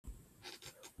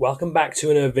Welcome back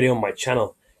to another video on my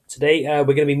channel. Today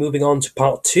we're going to be moving on to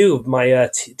part 2 of my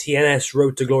TNS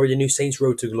Road to Glory, the New Saints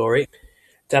Road to Glory,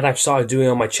 that I've started doing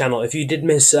on my channel. If you did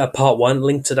miss part 1,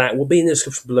 link to that will be in the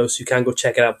description below, so you can go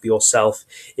check it out for yourself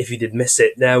if you did miss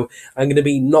it. Now, I'm going to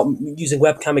be not using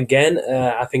webcam again.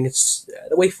 I think it's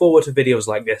the way forward for videos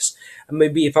like this. And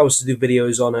maybe if I was to do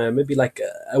videos on maybe like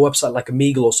a website like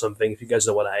Omegle or something, if you guys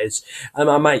know what that is,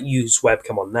 I might use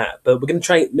webcam on that. But we're going to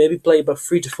try maybe play about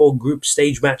 3 to 4 group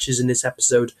stage matches in this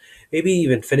episode. Maybe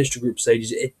even finish the group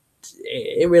stages.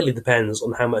 It really depends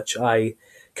on how much I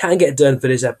can get done for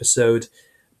this episode.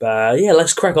 But yeah,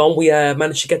 let's crack on. We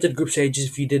managed to get to the group stages.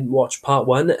 If you didn't watch part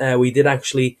 1, we did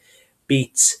actually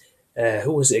beat...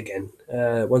 who was it again?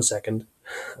 1 second.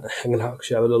 I'm going to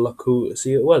actually have a little look who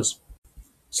see who it was.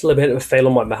 It's a little bit of a fail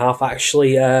on my behalf,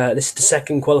 actually. This is the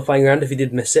second qualifying round. If you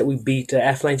did miss it, we beat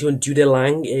F91 Dude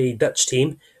Lang, a Dutch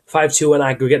team, 5-2 on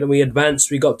aggregate, and we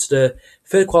advanced. We got to the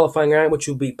third qualifying round, which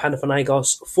will beat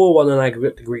Panathinaikos 4-1 on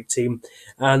aggregate, the Greek team.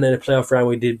 And then the playoff round,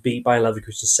 we did beat Bayern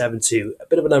Leverkusen 7-2. A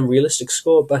bit of an unrealistic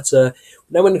score, but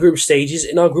now in the group stages.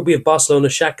 In our group, we have Barcelona,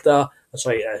 Schalke,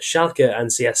 and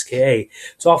CSKA.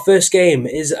 So our first game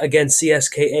is against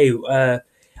CSKA.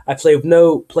 I play with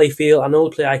no play field, and the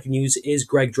only player I can use is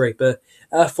Greg Draper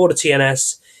for the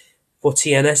TNS. For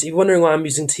TNS, if you're wondering why I'm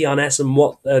using TNS and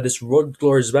what this Road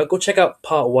Glory is about, go check out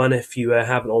part 1 if you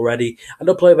haven't already. I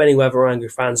don't play with any Weather Angry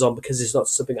fans on because it's not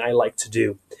something I like to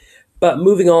do. But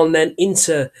moving on then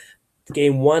into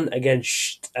game 1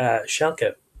 against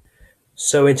Schalke.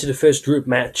 So into the first group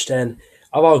match then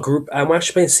of our group. I'm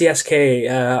actually playing CSK.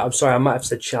 I'm sorry, I might have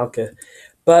said Schalke.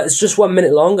 But it's just 1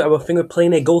 minute long. I think we're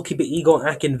playing a goalkeeper Egon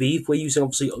Akinvive. We're using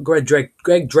obviously Greg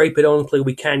Draper, the only player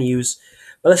we can use.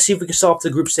 But let's see if we can start off the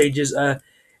group stages a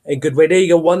good way. There you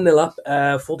go, 1-0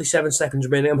 up, 47 seconds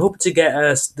remaining. I'm hoping to get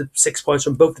the 6 points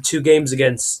from both the 2 games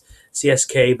against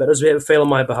CSK, but it was a bit of a fail on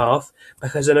my behalf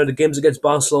because I know the games against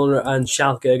Barcelona and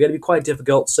Schalke are going to be quite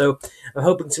difficult. So I'm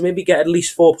hoping to maybe get at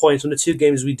least 4 points from the 2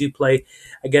 games we do play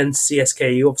against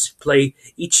CSK. You obviously play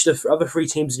each of the other 3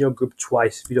 teams in your group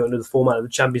twice if you don't know the format of the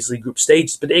Champions League group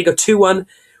stages. But there you go, 2-1.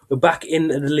 We're back in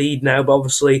the lead now, but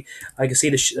obviously I can see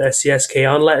the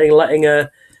CSK on letting a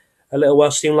little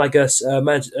Welsh team like us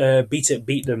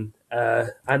beat them.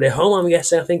 And they're home, I'm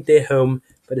guessing. I think they're home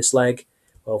for this leg.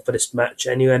 Well, for this match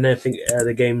anyway. And I think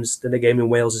the game in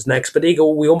Wales is next. But there you go,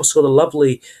 we almost got a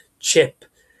lovely chip.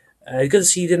 Good to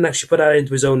see he didn't actually put that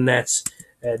into his own net.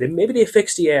 Maybe they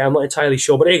fixed the air, I'm not entirely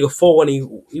sure. But there you go,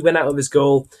 4-1. He went out of his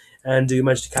goal and we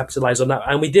managed to capitalise on that.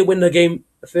 And we did win the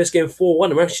first game 4-1.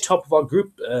 And we're actually top of our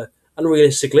group,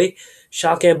 unrealistically.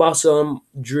 Schalke and Barcelona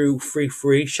drew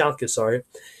 3-3. Schalke, sorry.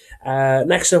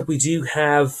 Next up, we do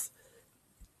have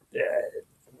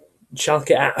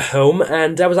Schalke at home,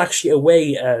 and that was actually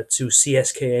away to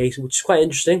CSKA, which is quite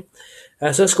interesting.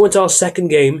 So let's go into our second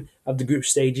game of the group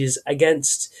stages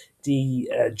against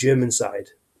the German side.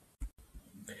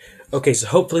 Okay, so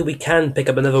hopefully we can pick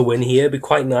up another win here. It'd be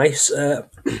quite nice.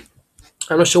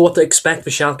 I'm not sure what to expect for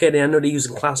Schalke. I know they're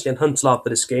using Classy and Huntelaar for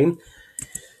this game.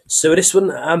 So this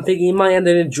one, I'm thinking it might end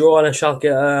in a draw, and Schalke,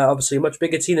 obviously a much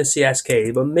bigger team than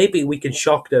CSK, but maybe we can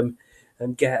shock them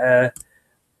and get a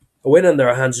win under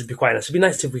our hands would be quite nice. It'd be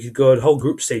nice if we could go the whole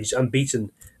group stage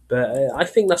unbeaten, but I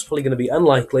think that's probably going to be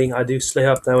unlikely. I do slip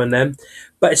up now and then,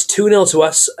 but it's 2-0 to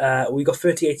us. We got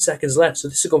 38 seconds left, so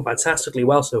this has gone fantastically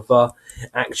well so far,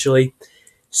 actually.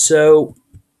 So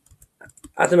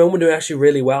at the moment, we're doing actually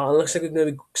really well, and it looks like we're going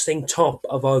to be staying top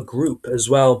of our group as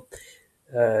well.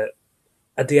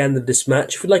 At the end of this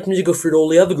match, if you'd like me to go through all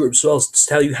the other groups as well, to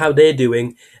tell you how they're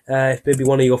doing, if maybe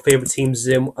one of your favourite teams is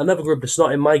in another group that's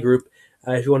not in my group,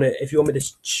 if you want me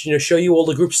to show you all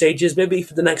the group stages, maybe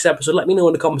for the next episode, let me know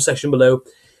in the comment section below,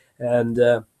 and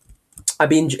I'd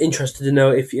be interested to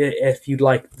know if you'd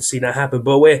like to see that happen.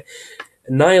 But we're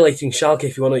annihilating Schalke,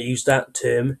 if you want to use that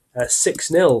term,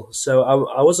 6-0. So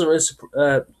I wasn't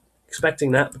really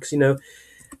expecting that because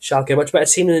Schalke, a much better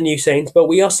team than the New Saints, but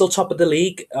we are still top of the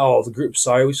league. Oh, the group,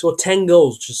 sorry. We scored 10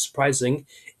 goals, which is surprising,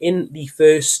 in the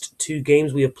first 2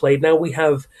 games we have played. Now we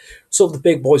have sort of the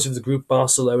big boys of the group,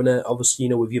 Barcelona,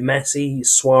 obviously, with your Messi,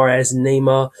 Suarez,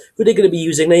 Neymar. Who are they going to be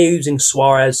using? They're using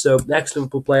Suarez, so next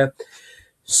Liverpool player.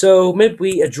 So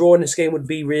maybe a draw in this game would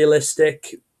be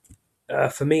realistic,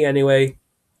 for me anyway.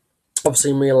 Obviously,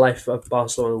 in real life,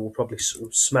 Barcelona will probably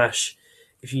smash,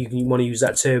 if you want to use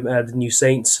that term, the New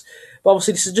Saints. But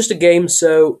obviously, this is just a game,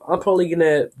 so I'm probably going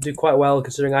to do quite well,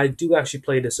 considering I do actually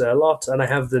play this a lot, and I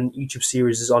have the YouTube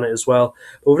series on it as well.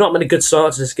 But we've not made a good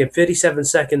start to this game. 37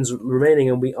 seconds remaining,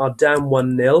 and we are down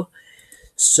 1-0.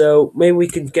 So maybe we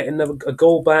can get a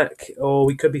goal back, or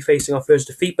we could be facing our first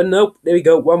defeat. But nope, there we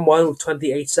go, 1-1 with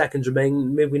 28 seconds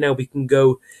remaining. Maybe now we can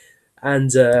go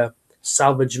and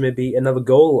salvage maybe another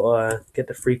goal, or get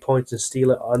the 3 points and steal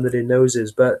it under their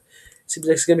noses. But it seems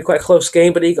like it's going to be quite a close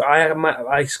game. But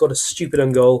I scored a stupid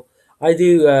own goal. I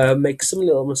do make some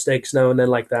little mistakes now and then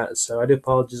like that, so I do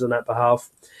apologize on that behalf.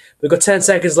 We've got 10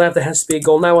 seconds left. There has to be a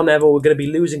goal now or never. We're going to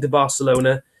be losing to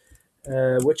Barcelona,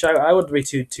 which I wouldn't be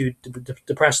too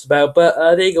depressed about. But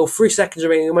there you go, 3 seconds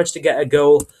remaining. We managed to get a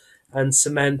goal and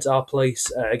cement our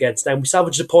place against them. We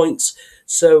salvaged the points,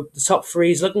 so the top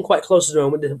three is looking quite close at the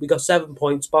moment. We got 7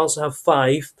 points. Barca have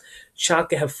 5.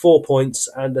 Schalke have 4 points,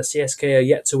 and the CSK are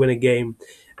yet to win a game.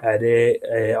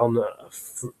 They're on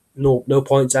no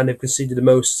points, and they've conceded the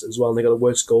most as well. And they got the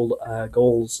worst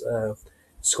goals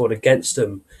scored against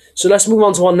them. So let's move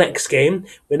on to our next game.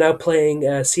 We're now playing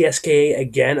CSK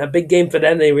again. A big game for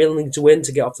them. They really need to win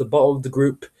to get off the bottom of the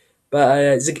group. But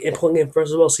it's an important game for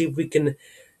us as well. See if we can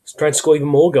try and score even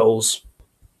more goals.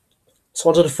 So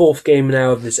on to the 4th game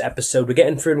now of this episode. We're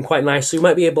getting through them quite nicely. We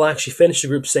might be able to actually finish the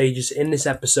group stages in this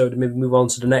episode and maybe move on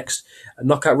to the next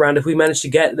knockout round if we manage to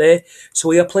get there. So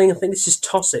we are playing, I think this is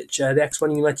Tosic, the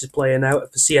X1 United player now for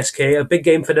CSK. A big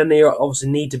game for them. They obviously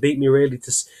need to beat me really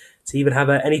to even have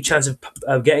any chance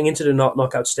of getting into the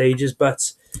knockout stages.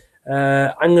 But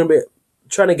I'm going to be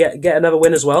trying to get another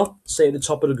win as well. Stay at the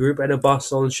top of the group. I know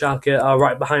Barcelona and Schalke are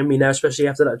right behind me now, especially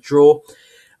after that draw.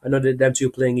 I know that them two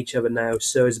are playing each other now,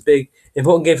 so it's a big,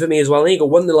 important game for me as well. And you got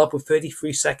 1-0 up with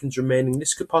 33 seconds remaining.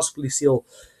 This could possibly seal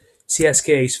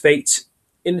CSK's fate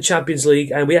in the Champions League,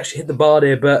 and we actually hit the bar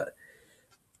there, but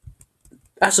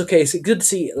that's okay. It's good to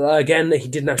see, again, that he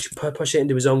didn't actually push it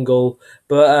into his own goal,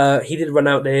 but he did run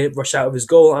out there, rush out of his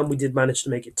goal, and we did manage to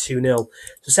make it 2-0.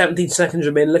 So 17 seconds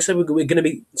remaining. Looks like we're going to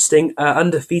be staying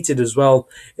undefeated as well.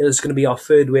 It's going to be our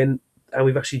 3rd win, and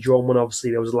we've actually drawn one, obviously.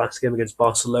 That was the last game against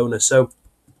Barcelona, so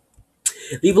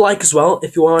leave a like as well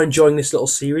if you are enjoying this little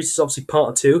series. It's obviously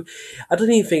part 2. I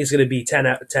don't even think it's going to be 10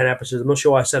 episodes. I'm not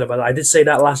sure what I said about that. I did say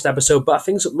that last episode, but I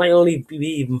think it might only be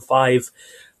even 5.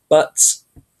 But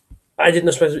I didn't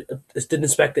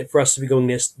expect it for us to be going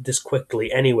this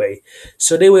quickly anyway.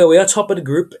 So there we are top of the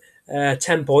group,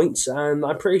 10 points, and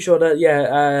I'm pretty sure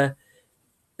that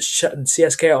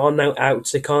CSK are now out.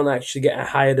 They can't actually get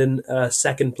higher than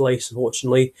 2nd place,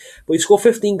 unfortunately. But we scored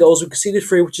 15 goals. We conceded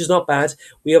 3, which is not bad.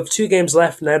 We have 2 games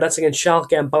left now. That's against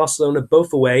Schalke and Barcelona,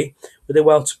 both away. We did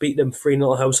well to beat them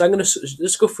 3-0 at home. So I'm going to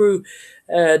just go through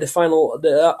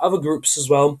the other groups as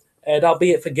well. That'll be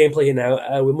it for gameplay here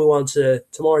now. We'll move on to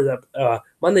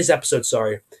Monday's episode,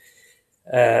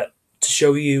 to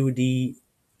show you the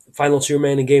final 2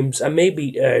 remaining games and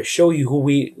maybe show you who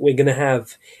we're going to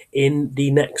have in the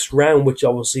next round, which is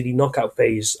obviously the knockout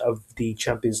phase of the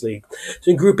Champions League.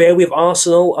 So in Group A, we have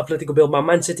Arsenal, Atletico Bilbao,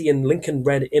 Man City, and Lincoln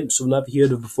Red Imps, who I've never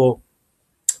heard of before.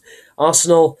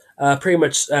 Arsenal pretty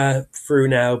much through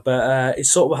now, but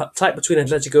it's sort of tight between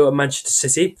Atletico and Manchester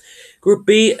City. Group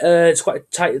B, it's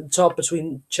quite tight at the top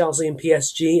between Chelsea and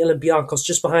PSG. Olympiacos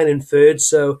just behind in 3rd,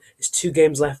 so it's 2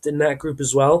 games left in that group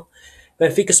as well.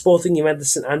 Benfica, Sporting,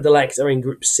 Juventus, and Anderlecht are in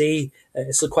Group C.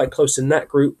 It's still quite close in that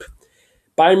group.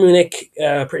 Bayern Munich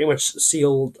pretty much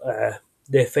sealed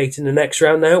their fate in the next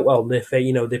round now. Well, their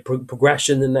fate, their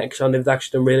progression in the next round. They've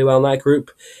actually done really well in that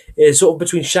group. It's sort of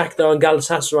between Shakhtar and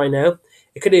Galatasaray now.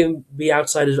 It could even be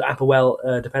outside of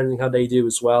Apoel, depending how they do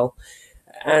as well.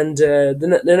 And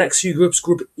the next few groups,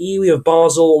 Group E, we have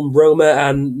Basel and Roma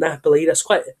and Napoli. That's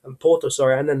quite and Porto,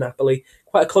 and then Napoli.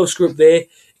 Quite a close group there.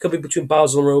 It could be between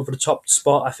Basel and Roma for the top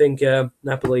spot. I think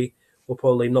Napoli will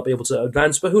probably not be able to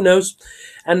advance, but who knows?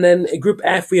 And then in Group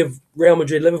F, we have Real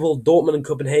Madrid, Liverpool, Dortmund, and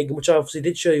Copenhagen, which I obviously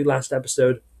did show you last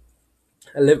episode.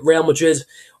 Real Madrid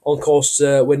on course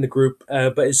to win the group,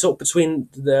 but it's sort of between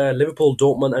the Liverpool,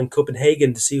 Dortmund, and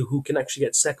Copenhagen to see who can actually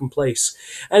get 2nd place.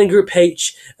 And in Group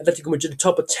H, Atletico Madrid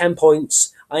top at 10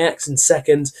 points, Ajax in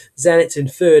 2nd, Zenit in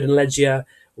 3rd, and Legia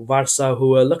Warsaw,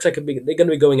 who looks like they're going to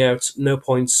be going out, no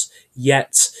points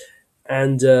yet.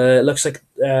 And it looks like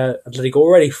Atletico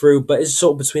already through, but it's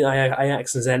sort of between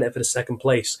Ajax and Zenit for the 2nd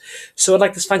place. So I'd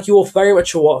like to thank you all very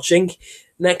much for watching.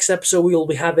 Next episode, we will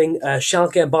be having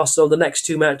Schalke and Barcelona, the next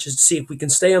 2 matches, to see if we can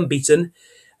stay unbeaten.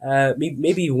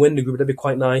 Maybe even win the group, that'd be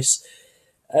quite nice.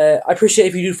 I appreciate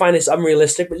if you do find this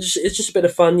unrealistic, but it's just a bit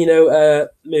of fun, maybe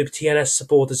TNS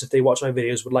supporters, if they watch my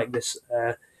videos, would like this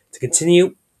to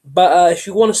continue. But if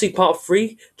you want to see part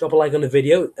 3, drop a like on the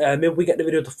video. Maybe we get the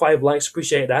video to 5 likes,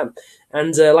 appreciate that.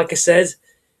 And like I said,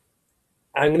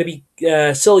 I'm going to be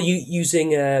still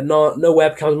using no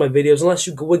webcams in my videos, unless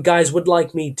you guys would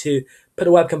like me to put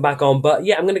the webcam back on. But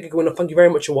yeah, I'm going to get going. Thank you very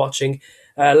much for watching.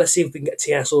 Let's see if we can get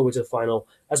TNS all the way to the final.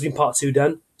 That's been part 2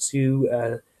 done. See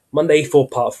you Monday for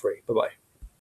part 3. Bye bye.